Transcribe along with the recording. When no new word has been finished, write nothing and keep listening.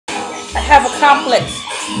I have a complex.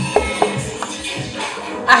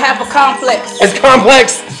 I have a complex. It's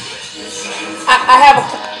complex. I have a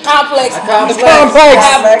complex. It's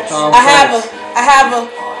complex.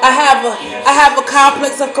 I have a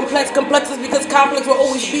complex of complexes because complex will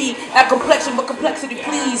always be at complexion, but complexity,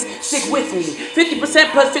 please stick with me.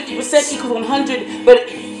 50% plus 50% equals 100, but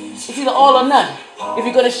it's either all or none. If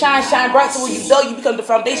you're gonna shine, shine bright, so when you dull, you become the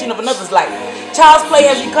foundation of another's life. Child's play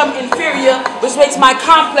has become inferior, which makes my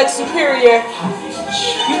complex superior.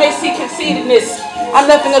 You may see conceitedness. I'm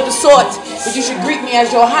nothing of the sort, but you should greet me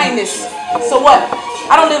as your highness. So what?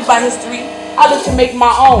 I don't live by history. I live to make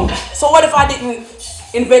my own. So what if I didn't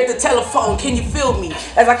invent the telephone? Can you feel me?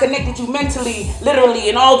 As I connected you mentally, literally,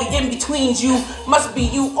 and all the in-betweens, you must be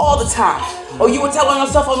you all the time. Or you were telling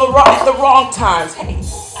yourself on the wrong times. Hey,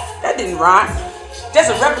 that didn't rhyme. Just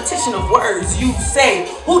a repetition of words you say.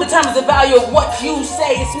 Who determines the value of what you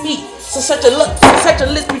say? It's me. So such a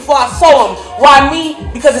list before I saw them. Why me?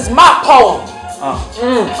 Because it's my poem.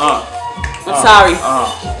 I'm sorry.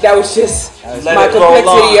 That was just my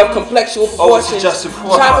complexity of complexual proportions.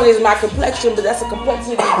 Chocolate is my complexion, but that's a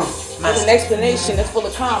complexity with an explanation that's full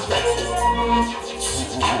of complexes.